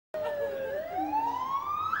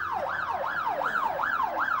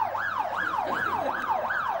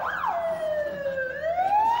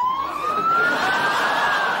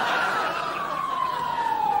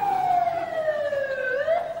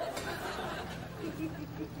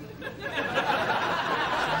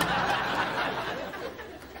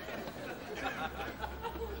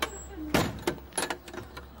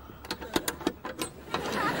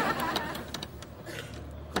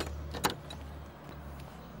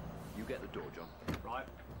You get the door, John. Right.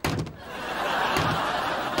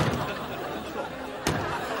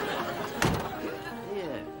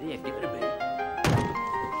 Yeah, give it a bit.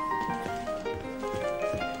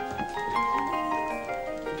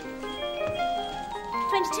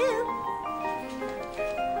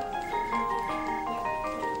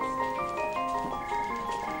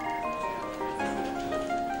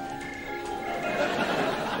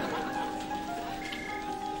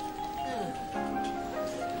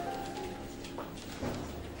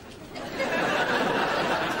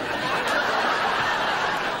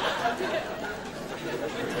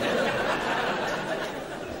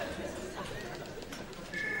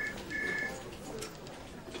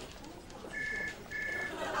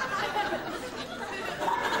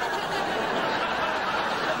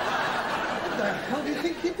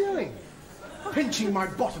 Pinching my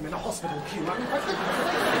bottom in a hospital queue. I mean,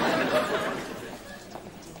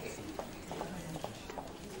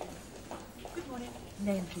 Good morning.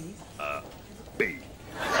 Name, please. B.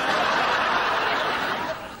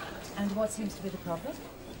 And what seems to be the problem?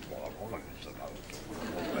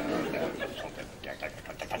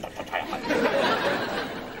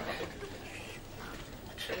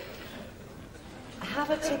 Have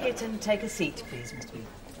a ticket and take a seat, please, Mr. B.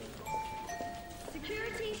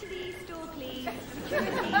 Security to the east door, please.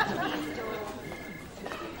 Security to the east door.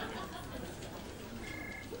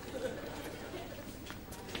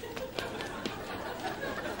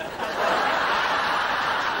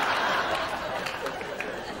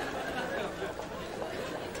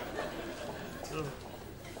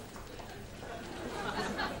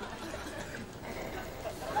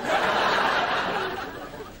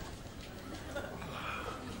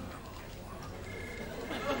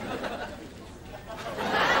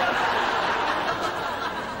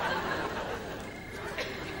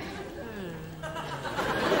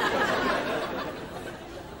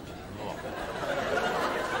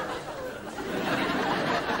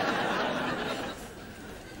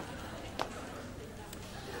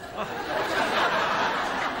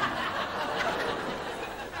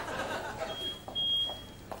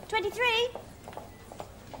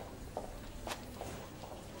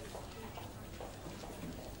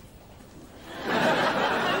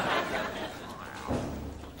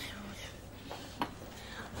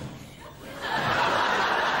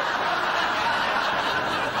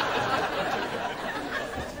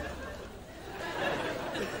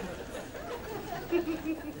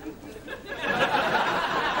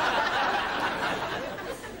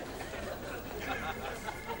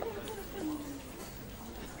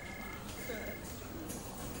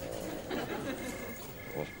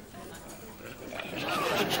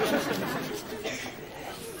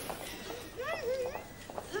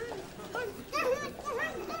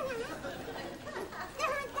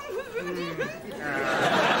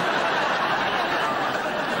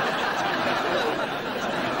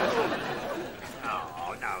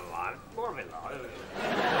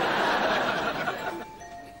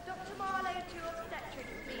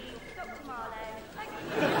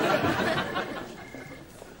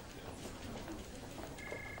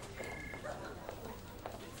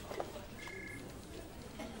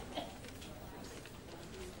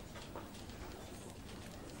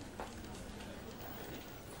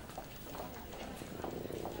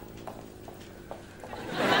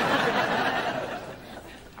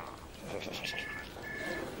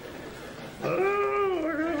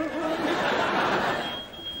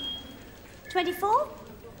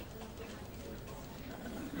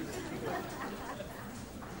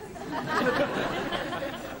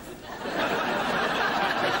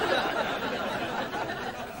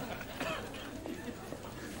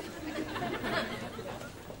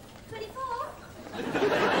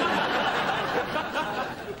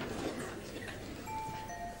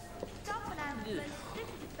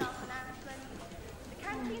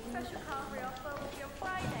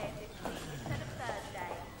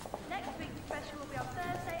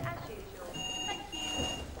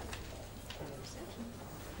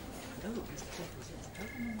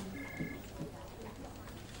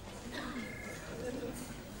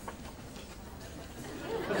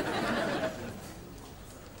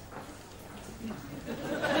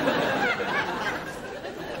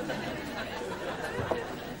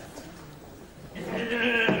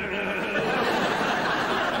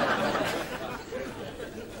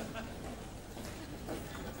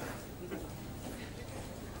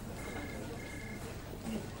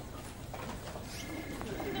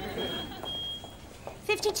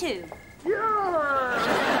 52. Hang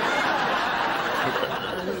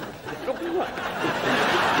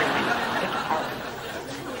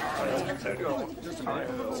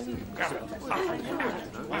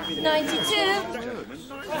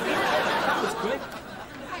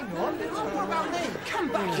on. What about me? Come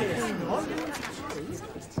back here. Hang on.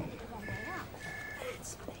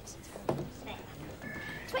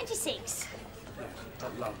 26.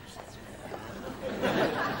 At last.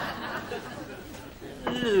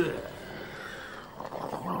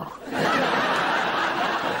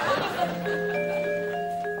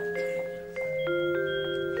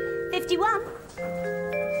 $51.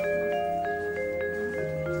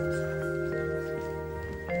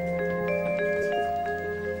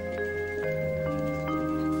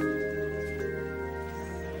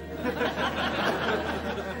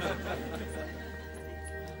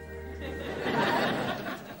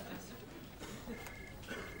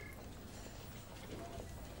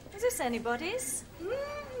 Is this anybody's?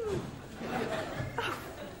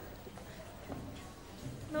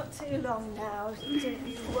 Not too long now, don't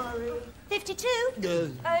you worry. 52.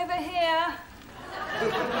 Over here.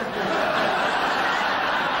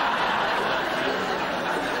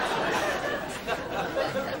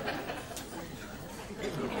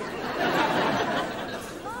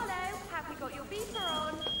 Marlowe, have we got your beeper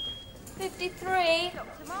on? 53.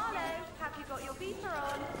 Dr. Marlowe, have you got your beeper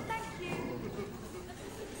on? Thank you.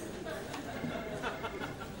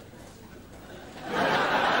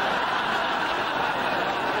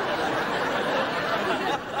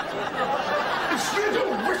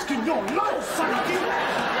 You're risking your life, Frankie!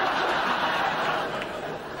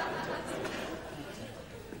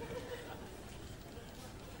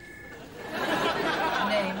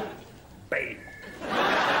 Name. Bane.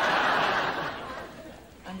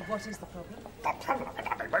 And what is the problem?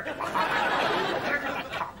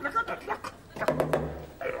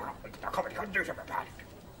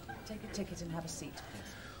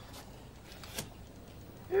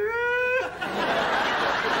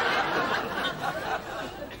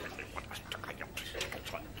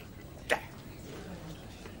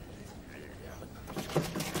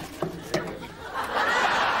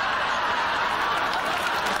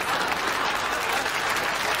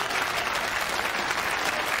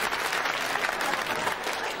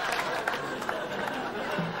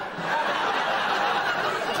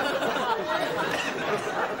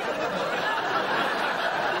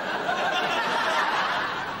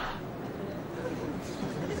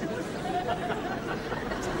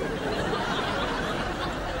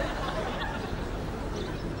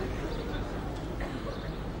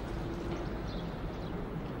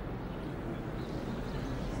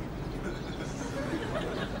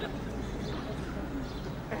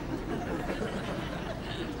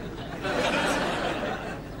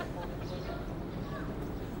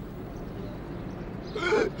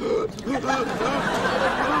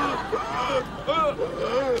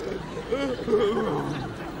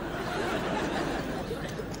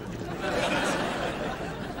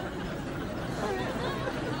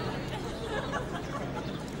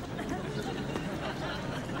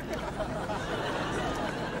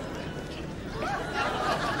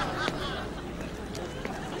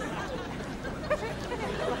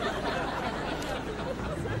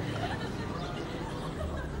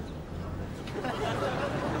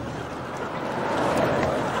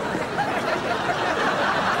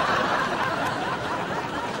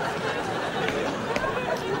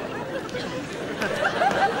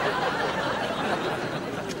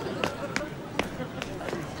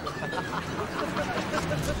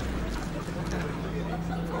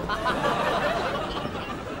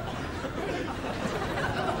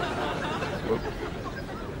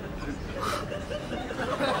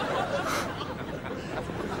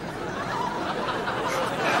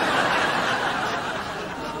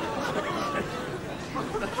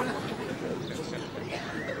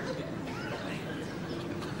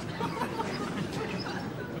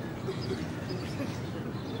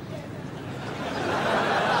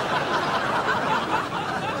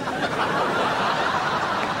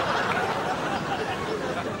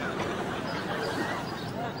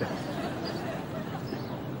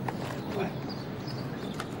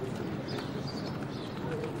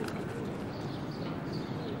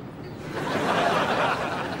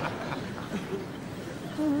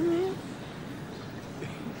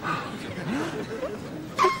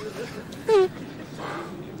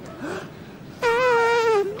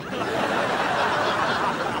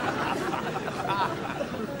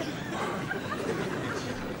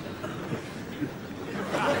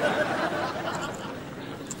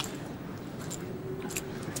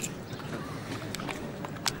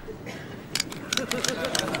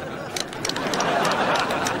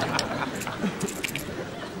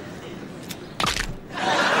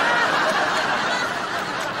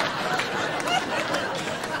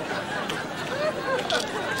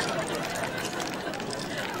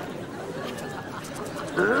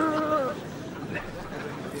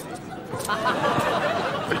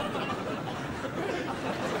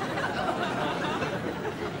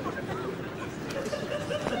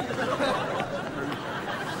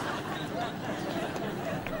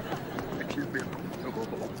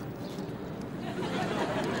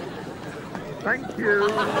 Thank you.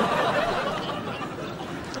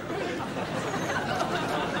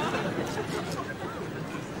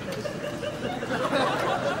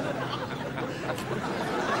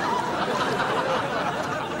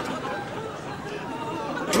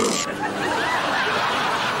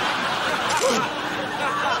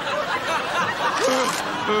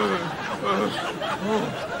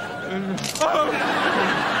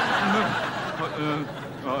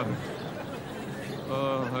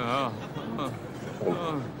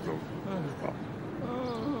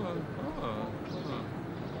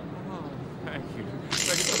 Thank you.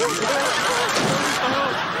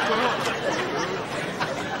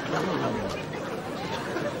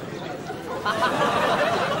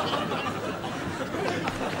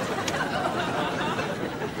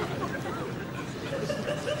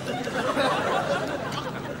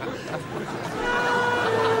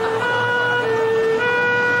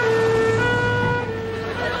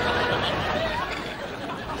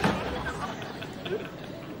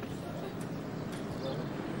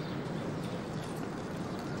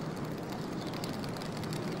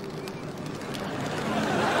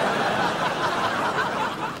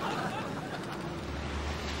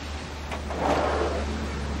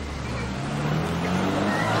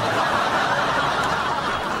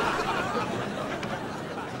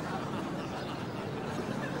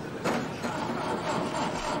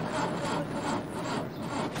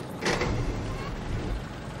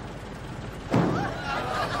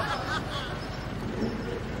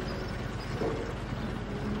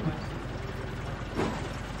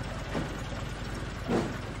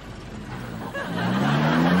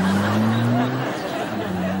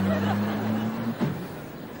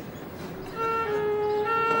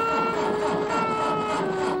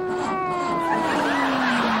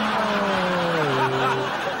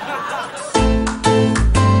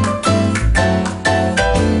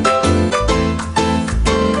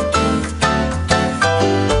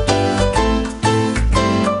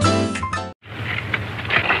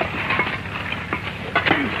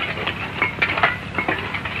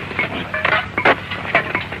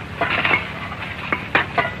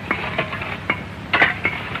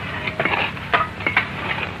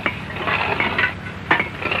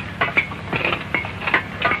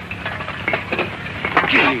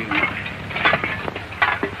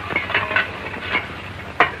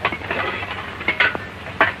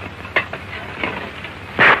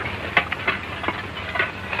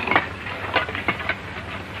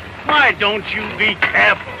 Why don't you be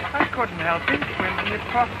careful? I couldn't help it. Went in the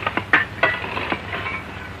pocket.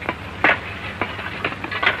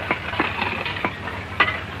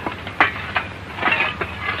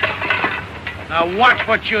 Now watch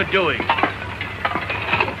what you're doing.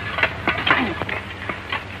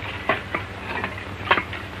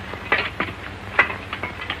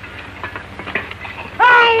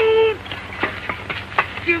 Oh!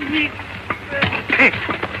 Give me...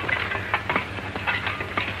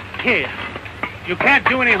 Here. You can't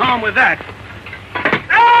do any harm with that.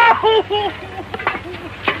 Oh!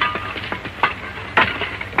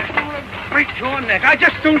 Break your neck. I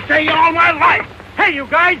just don't say you all my life. Hey, you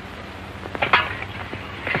guys.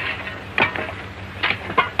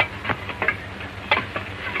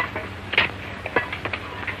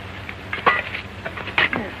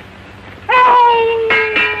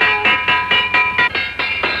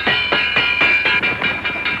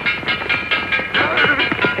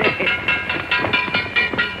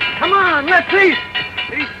 Come on, let's see.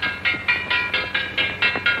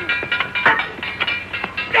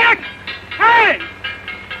 Dick! Hey!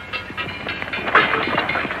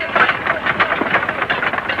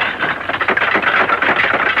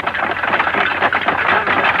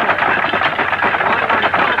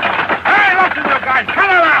 Hey, listen, you guys, come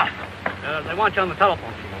around. They want you on the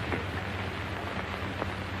telephone.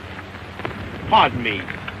 Pardon me,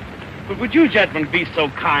 but would you gentlemen be so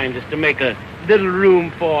kind as to make a little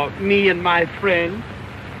room for me and my friend?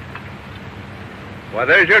 Why,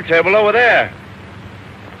 there's your table over there.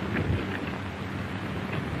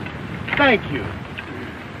 Thank you.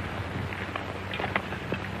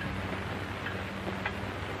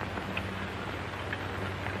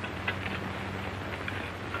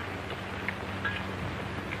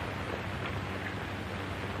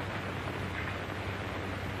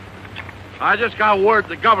 I just got word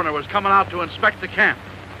the governor was coming out to inspect the camp.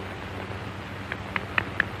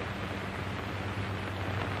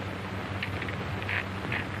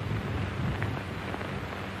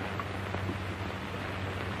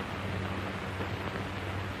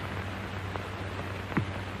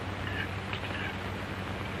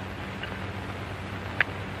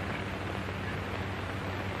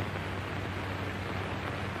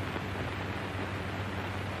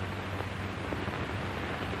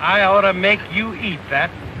 I ought to make you eat that.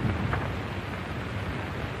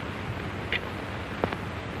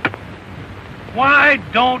 Why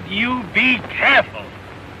don't you be careful?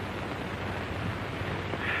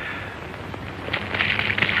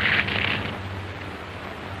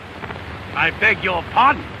 I beg your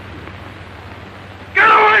pardon. Get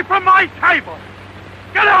away from my table!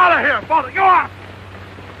 Get out of here, both of you! Go on!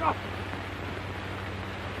 Go.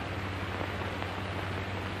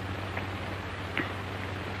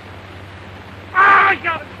 I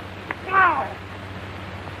got it! Now!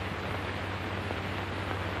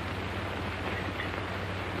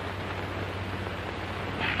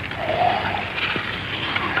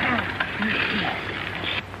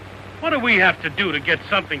 What do we have to do to get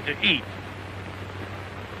something to eat?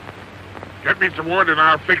 Get me some wood and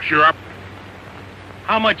I'll fix you up.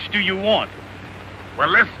 How much do you want? Well,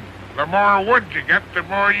 listen, the more wood you get, the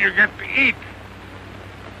more you get to eat.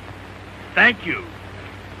 Thank you.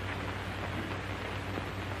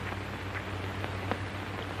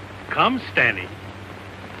 Come, Stanley.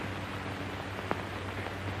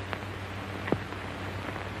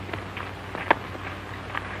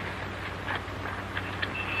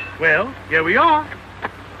 Well, here we are.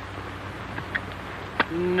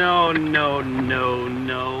 No, no, no,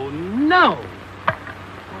 no, no.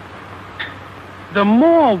 The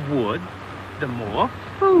more wood, the more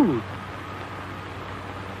food.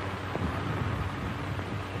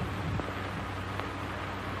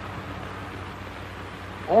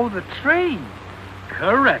 Oh, the train.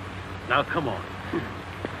 Correct. Now, come on.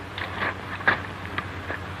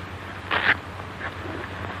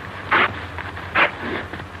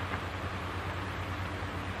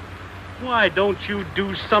 Why don't you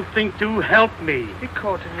do something to help me? You're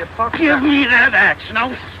caught in your pocket. Give me that axe.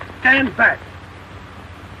 Now, stand back.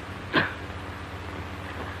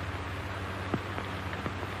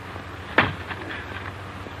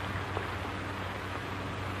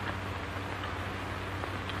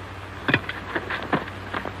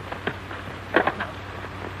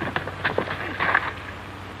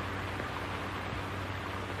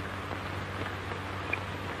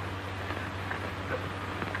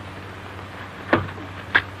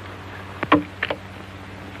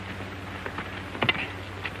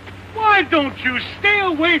 Why don't you stay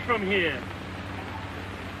away from here?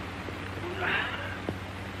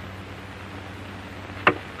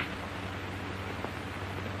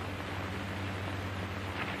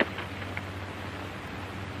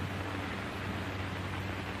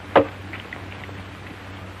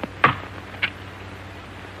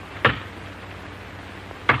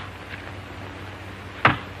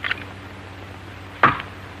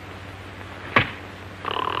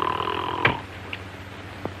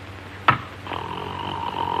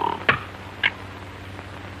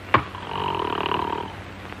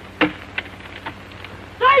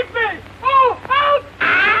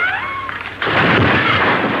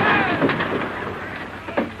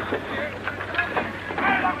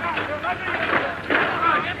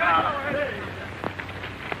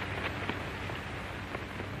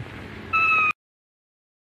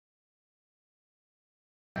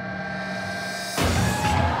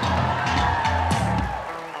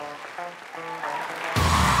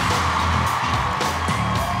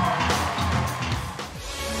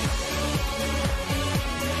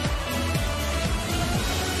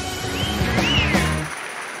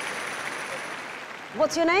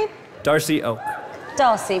 What's your name? Darcy Oak.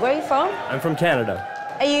 Darcy. Where are you from? I'm from Canada.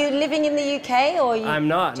 Are you living in the UK or are you... I'm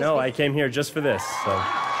not, no. I came here just for this, so...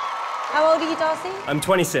 How old are you, Darcy? I'm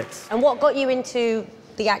 26. And what got you into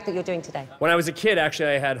the act that you're doing today? When I was a kid, actually,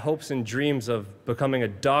 I had hopes and dreams of becoming a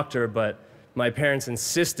doctor, but my parents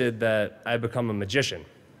insisted that I become a magician.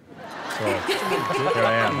 So, here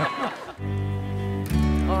I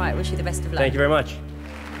am. All right, wish you the best of luck. Thank you very much.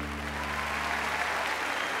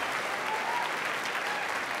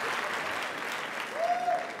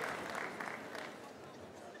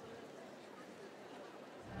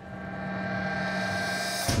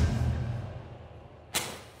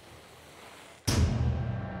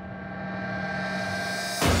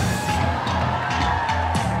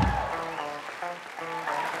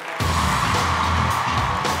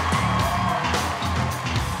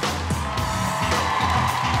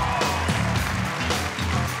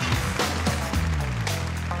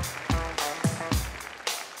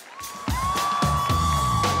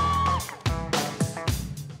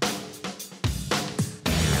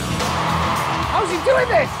 How's he doing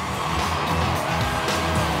this?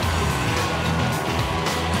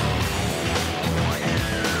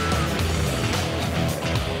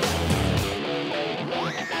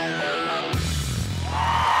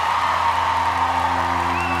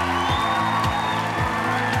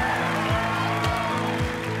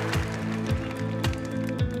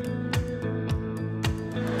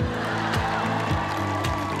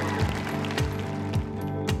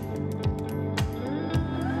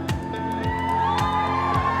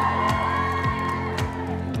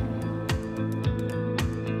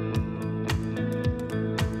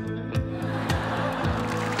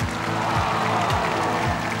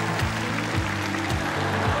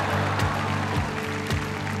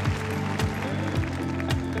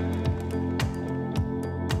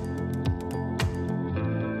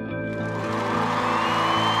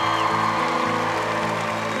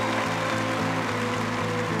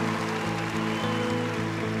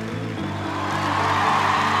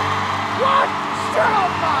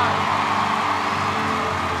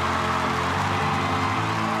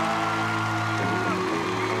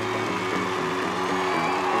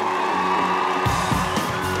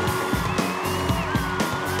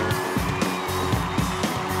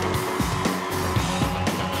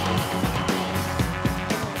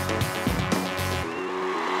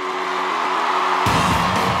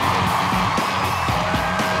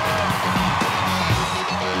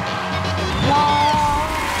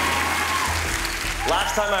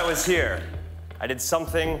 last time I was here, I did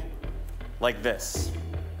something like this.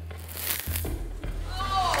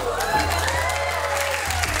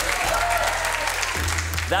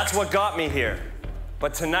 That's what got me here.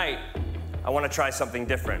 But tonight, I want to try something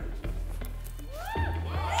different.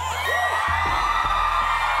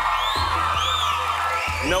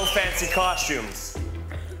 No fancy costumes,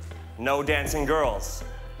 no dancing girls,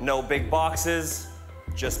 no big boxes,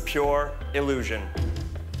 just pure illusion.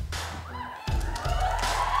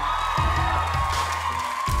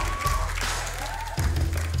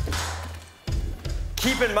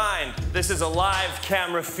 Keep in mind, this is a live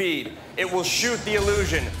camera feed. It will shoot the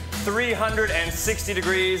illusion 360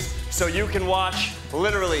 degrees so you can watch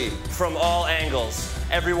literally from all angles.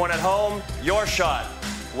 Everyone at home, your shot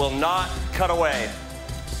will not cut away.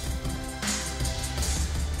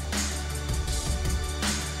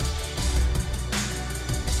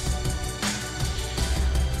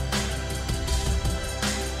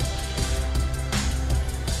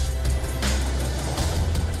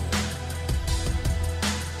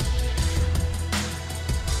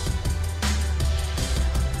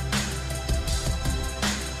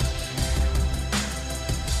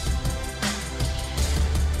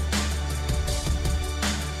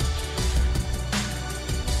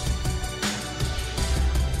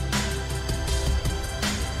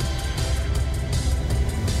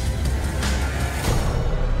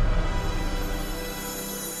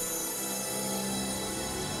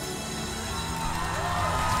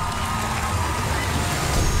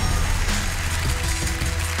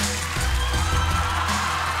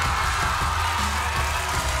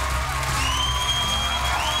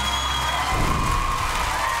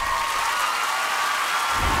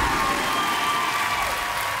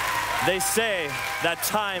 They say that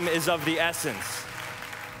time is of the essence.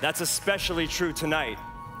 That's especially true tonight.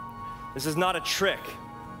 This is not a trick.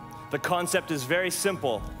 The concept is very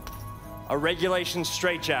simple. A regulation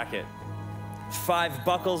straitjacket. 5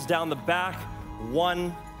 buckles down the back,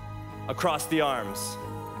 1 across the arms.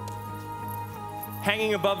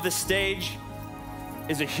 Hanging above the stage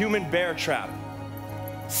is a human bear trap.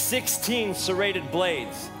 16 serrated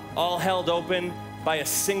blades, all held open by a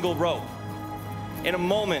single rope. In a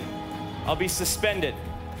moment, I'll be suspended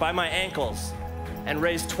by my ankles and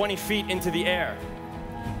raised 20 feet into the air.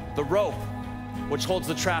 The rope, which holds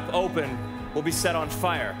the trap open, will be set on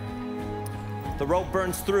fire. The rope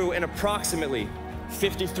burns through in approximately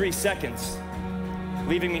 53 seconds,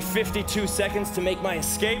 leaving me 52 seconds to make my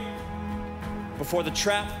escape before the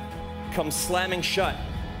trap comes slamming shut.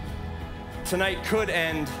 Tonight could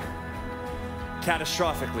end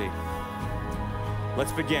catastrophically.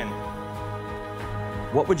 Let's begin.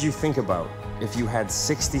 What would you think about if you had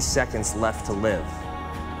 60 seconds left to live?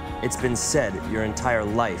 It's been said your entire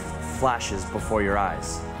life flashes before your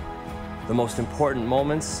eyes. The most important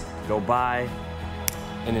moments go by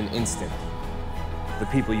in an instant. The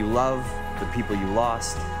people you love, the people you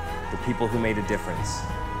lost, the people who made a difference.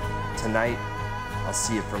 Tonight, I'll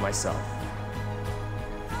see it for myself.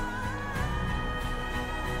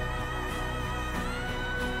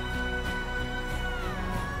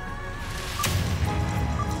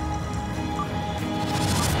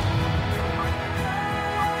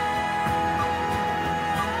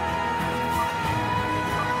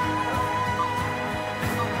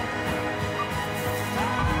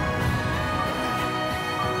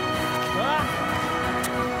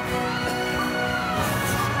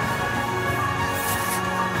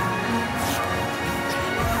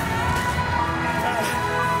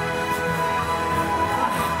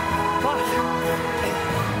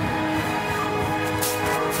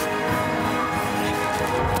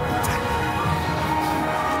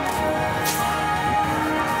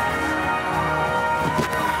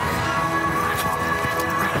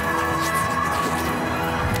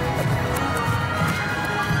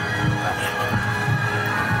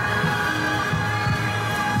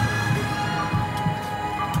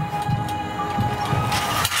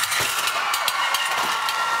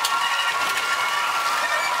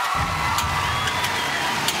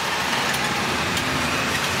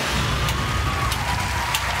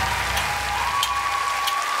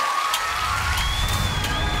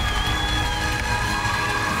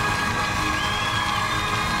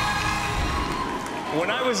 When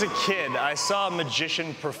I was a kid, I saw a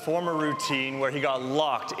magician perform a routine where he got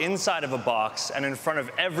locked inside of a box, and in front of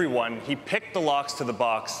everyone, he picked the locks to the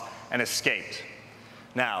box and escaped.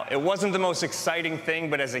 Now, it wasn't the most exciting thing,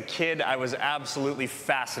 but as a kid, I was absolutely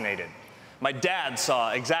fascinated. My dad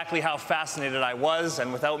saw exactly how fascinated I was,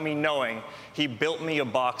 and without me knowing, he built me a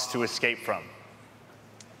box to escape from.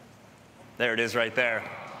 There it is right there.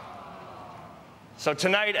 So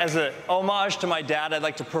tonight, as an homage to my dad, I'd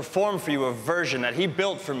like to perform for you a version that he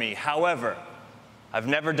built for me. However, I've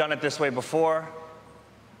never done it this way before,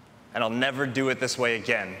 and I'll never do it this way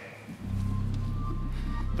again.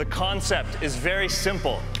 The concept is very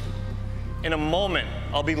simple. In a moment,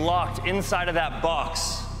 I'll be locked inside of that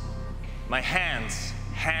box, my hands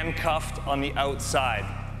handcuffed on the outside.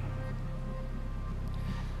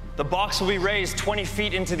 The box will be raised 20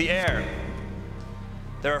 feet into the air.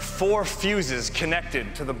 There are 4 fuses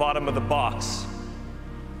connected to the bottom of the box.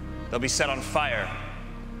 They'll be set on fire.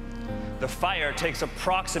 The fire takes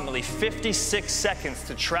approximately 56 seconds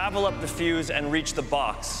to travel up the fuse and reach the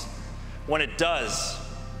box. When it does,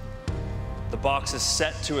 the box is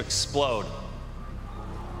set to explode.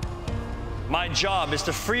 My job is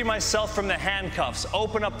to free myself from the handcuffs,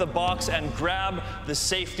 open up the box, and grab the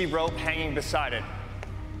safety rope hanging beside it.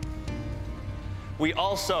 We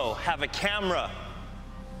also have a camera,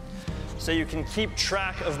 so you can keep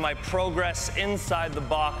track of my progress inside the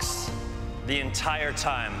box the entire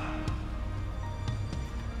time.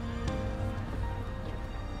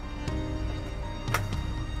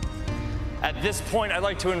 At this point, I'd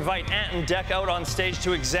like to invite Ant and Dec out on stage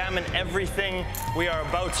to examine everything we are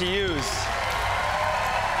about to use.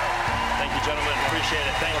 Thank you, gentlemen. Appreciate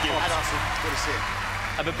it. Thank you. Hi, Dawson. Good to see you.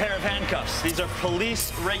 I have a pair of handcuffs. These are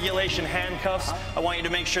police regulation handcuffs. I want you to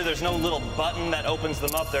make sure there's no little button that opens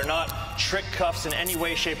them up. They're not trick cuffs in any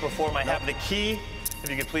way, shape, or form. I have the key. If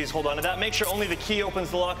you could please hold on to that. Make sure only the key opens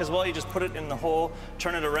the lock as well. You just put it in the hole,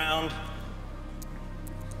 turn it around,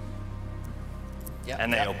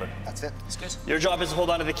 and they open. That's it. That's good. Your job is to hold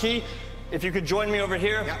on to the key. If you could join me over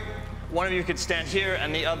here, one of you could stand here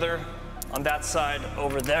and the other on that side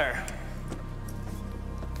over there.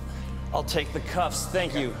 I'll take the cuffs.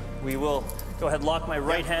 Thank you. We will go ahead and lock my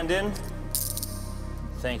right hand in.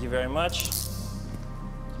 Thank you very much.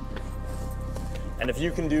 And if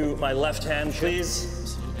you can do my left hand,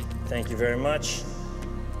 please. Thank you very much.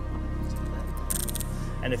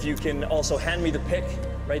 And if you can also hand me the pick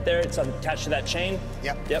right there. It's attached to that chain.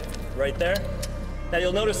 Yep, right there. Now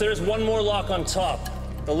you'll notice there is one more lock on top.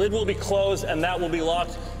 The lid will be closed and that will be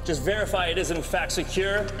locked. Just verify it is in fact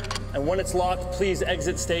secure. And when it's locked, please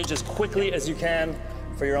exit stage as quickly as you can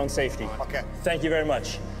for your own safety. Okay. Thank you very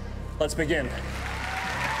much. Let's begin.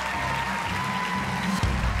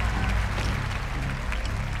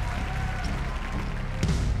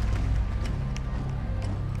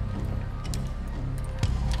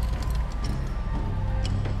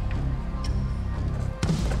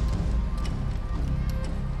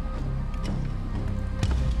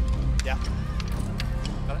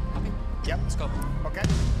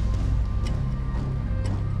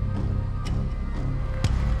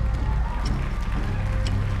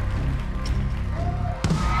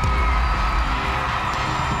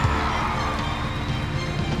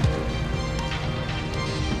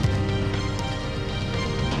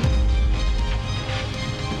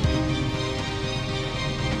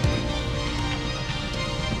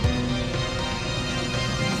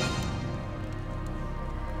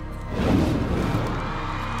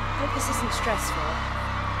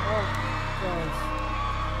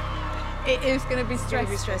 It is going to be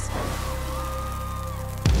stressful.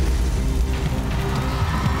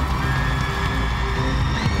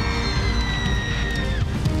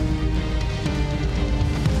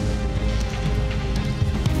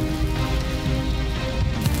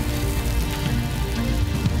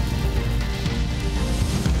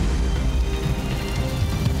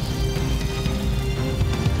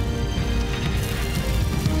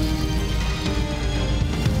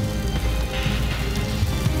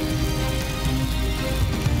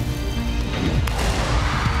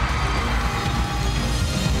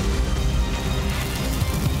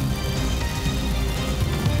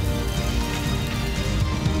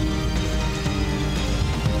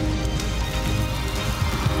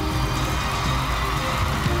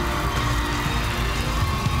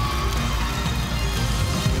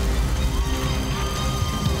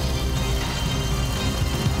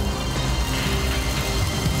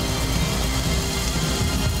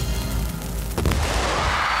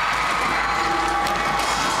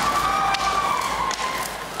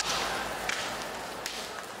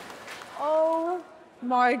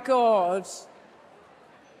 My God.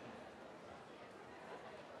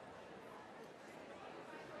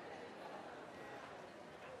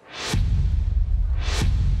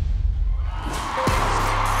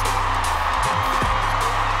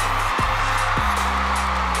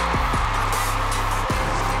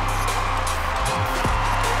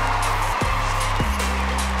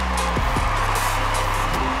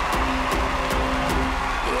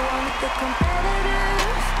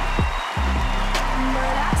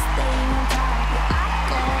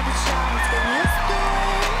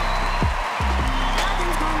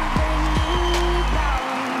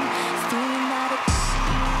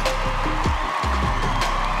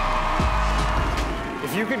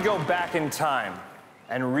 back in time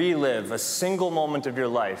and relive a single moment of your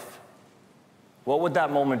life, what would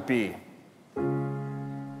that moment be?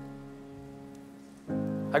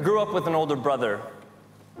 I grew up with an older brother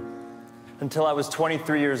until I was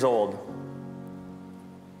 23 years old.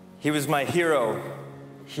 He was my hero.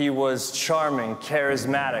 He was charming,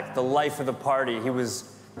 charismatic, the life of the party. He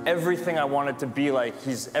was everything I wanted to be like.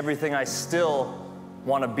 He's everything I still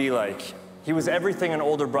want to be like. He was everything an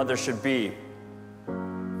older brother should be.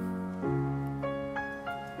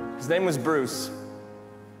 His name was Bruce.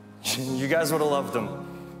 You guys would have loved him.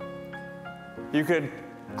 You could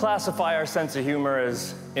classify our sense of humor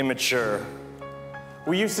as immature.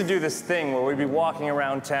 We used to do this thing where we'd be walking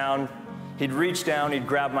around town, he'd reach down, he'd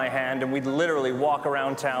grab my hand, and we'd literally walk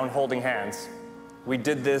around town holding hands. We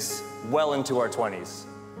did this well into our 20s.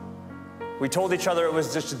 We told each other it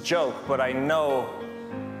was just a joke, but I know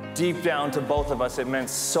deep down to both of us it meant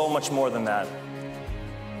so much more than that.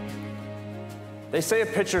 They say a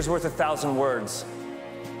picture's worth 1,000 words.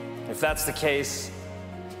 If that's the case,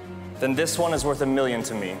 then this one is worth 1,000,000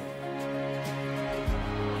 to me.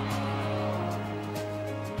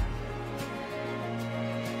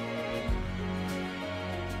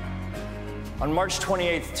 On March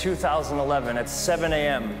 28th, 2011, at 7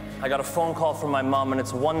 a.m., I got a phone call from my mom, and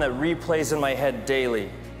it's one that replays in my head daily.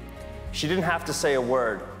 She didn't have to say a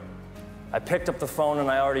word. I picked up the phone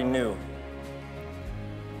and I already knew.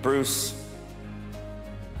 Bruce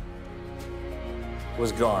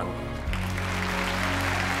was gone.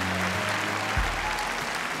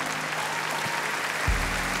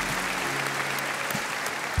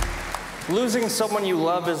 Losing someone you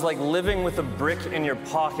love is like living with a brick in your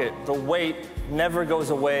pocket. The weight never goes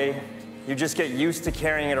away. You just get used to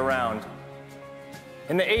carrying it around.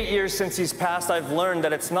 In the 8 years since he's passed, I've learned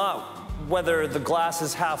that it's not whether the glass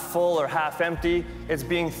is half full or half empty. It's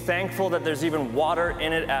being thankful that there's even water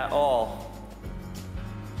in it at all.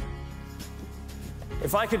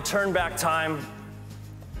 If I could turn back time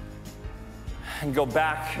and go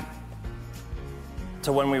back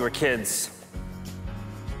to when we were kids,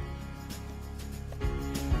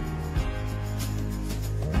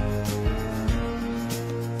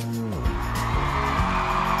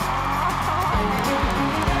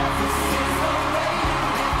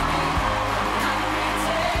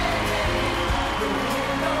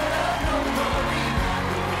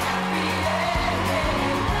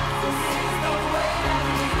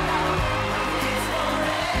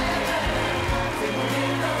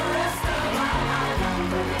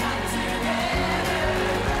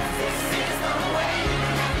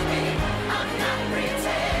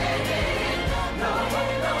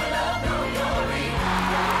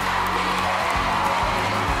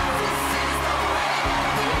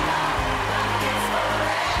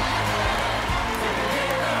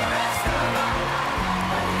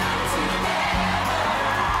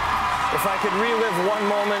 if I could relive one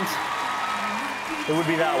moment, it would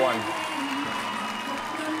be that one.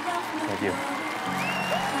 Thank you.